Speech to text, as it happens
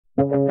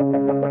Let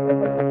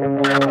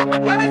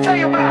me tell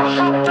you about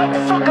how the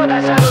fucker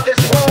that's out of this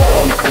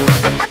world.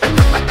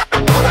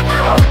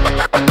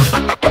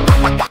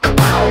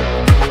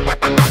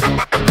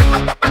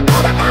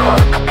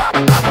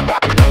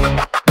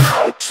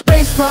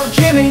 Space Frog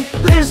Jimmy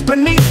lives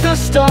beneath the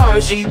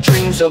stars. He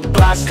dreams of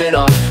blasting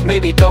off,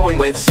 maybe going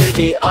with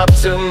Ziggy up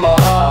to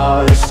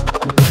Mars.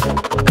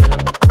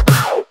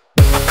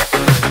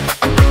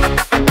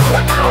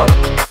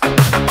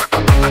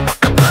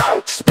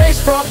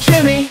 Space Frog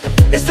Jimmy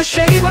is the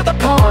shade of the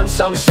pond.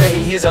 Some say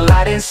he's a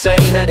lad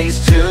insane and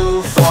he's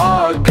too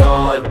far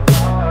gone.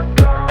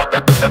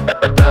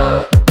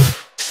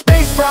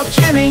 Space Frog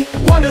Jimmy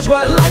wonders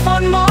what life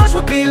on Mars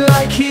would be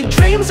like. He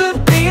dreams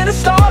of being a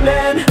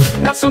starman,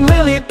 not some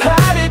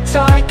lily-padded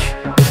tyke.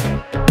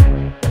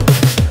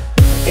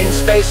 In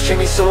space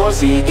Jimmy soars,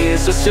 he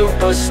is a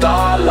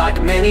superstar.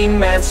 Like Minnie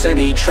Manson,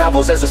 he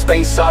travels as a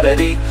space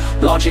oddity,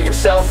 launching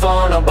himself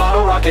on a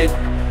bottle rocket.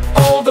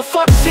 All the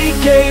fucks he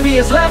gave, he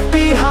is left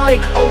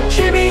behind. Oh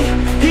Jimmy,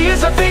 he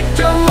is a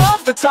victim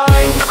of the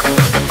time.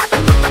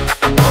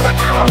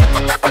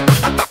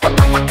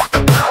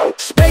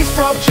 Space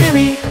Frog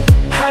Jimmy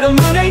had a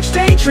moon age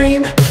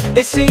daydream.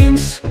 It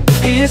seems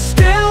he is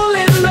still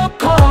in the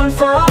pond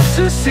for us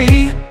to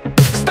see.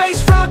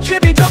 Space Frog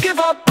Jimmy, don't give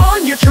up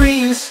on your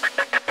dreams.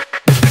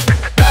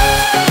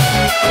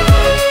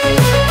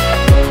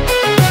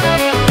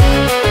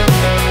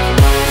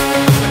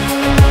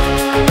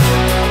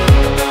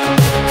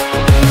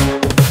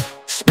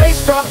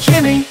 Space Frog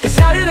Jimmy is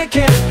at it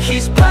again.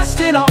 He's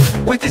blasting off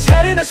with his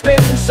head in a spin.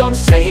 Some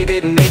say he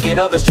didn't make it,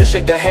 others just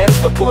shake their heads.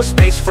 But poor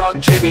Space Frog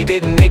Jimmy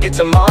didn't make it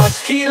to Mars.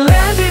 He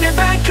landed in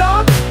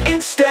Bangkok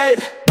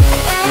instead.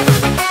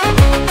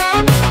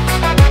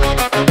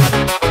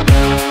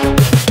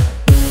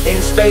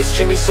 In space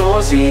Jimmy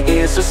soars, he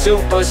is a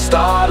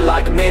superstar.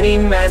 Like Minnie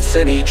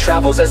Manson, he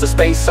travels as a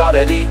space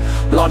oddity,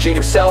 launching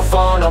himself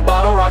on a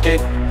bottle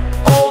rocket.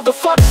 All the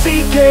fucks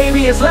he gave,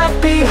 he is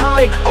left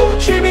behind. Oh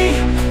Jimmy,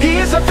 he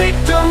is a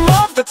victim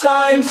of the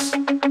times.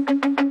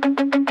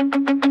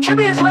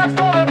 Jimmy has left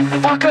all the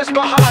fuckers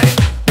behind.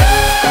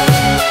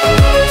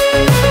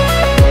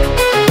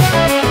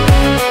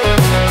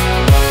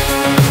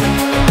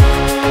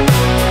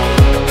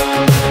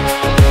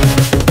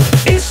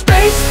 In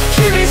space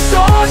Jimmy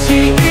soars,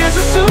 he is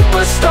a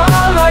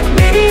superstar. Like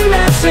Minnie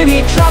Manson,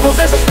 he travels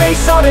as a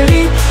space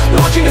oddity,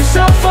 launching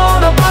himself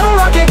on a bottle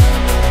rocket.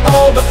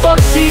 All the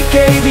fucks he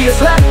gave, he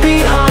is left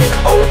behind.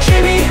 Oh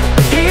Jimmy,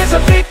 he is a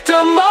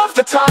victim of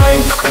the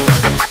times.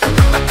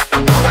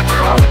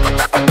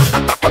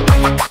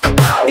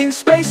 In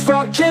space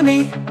Frog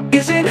Jimmy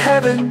is in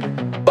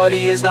heaven, but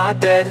he is not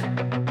dead.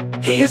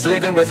 He is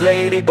living with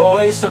lady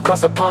boys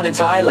across the pond in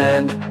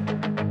Thailand.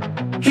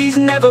 He's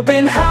never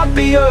been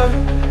happier,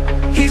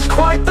 he's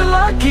quite the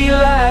lucky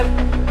lad.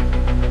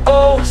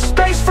 Oh,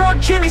 Space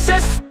Frog Jimmy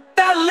says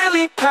that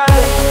lily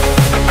pad.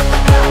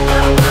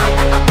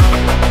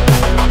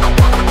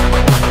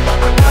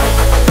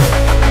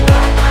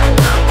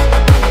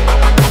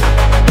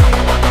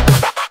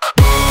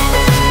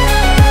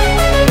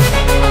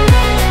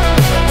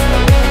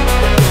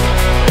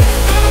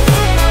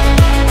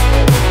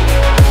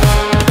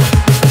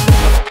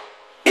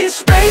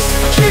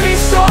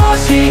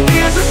 He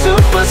is a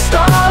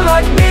superstar.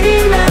 Like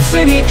Minnie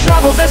Manson, he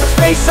travels as a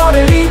space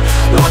oddity,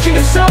 launching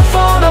himself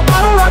on a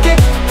bottle rocket.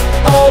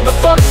 All the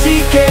fucks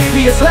he gave,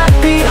 he is left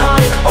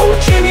behind. Oh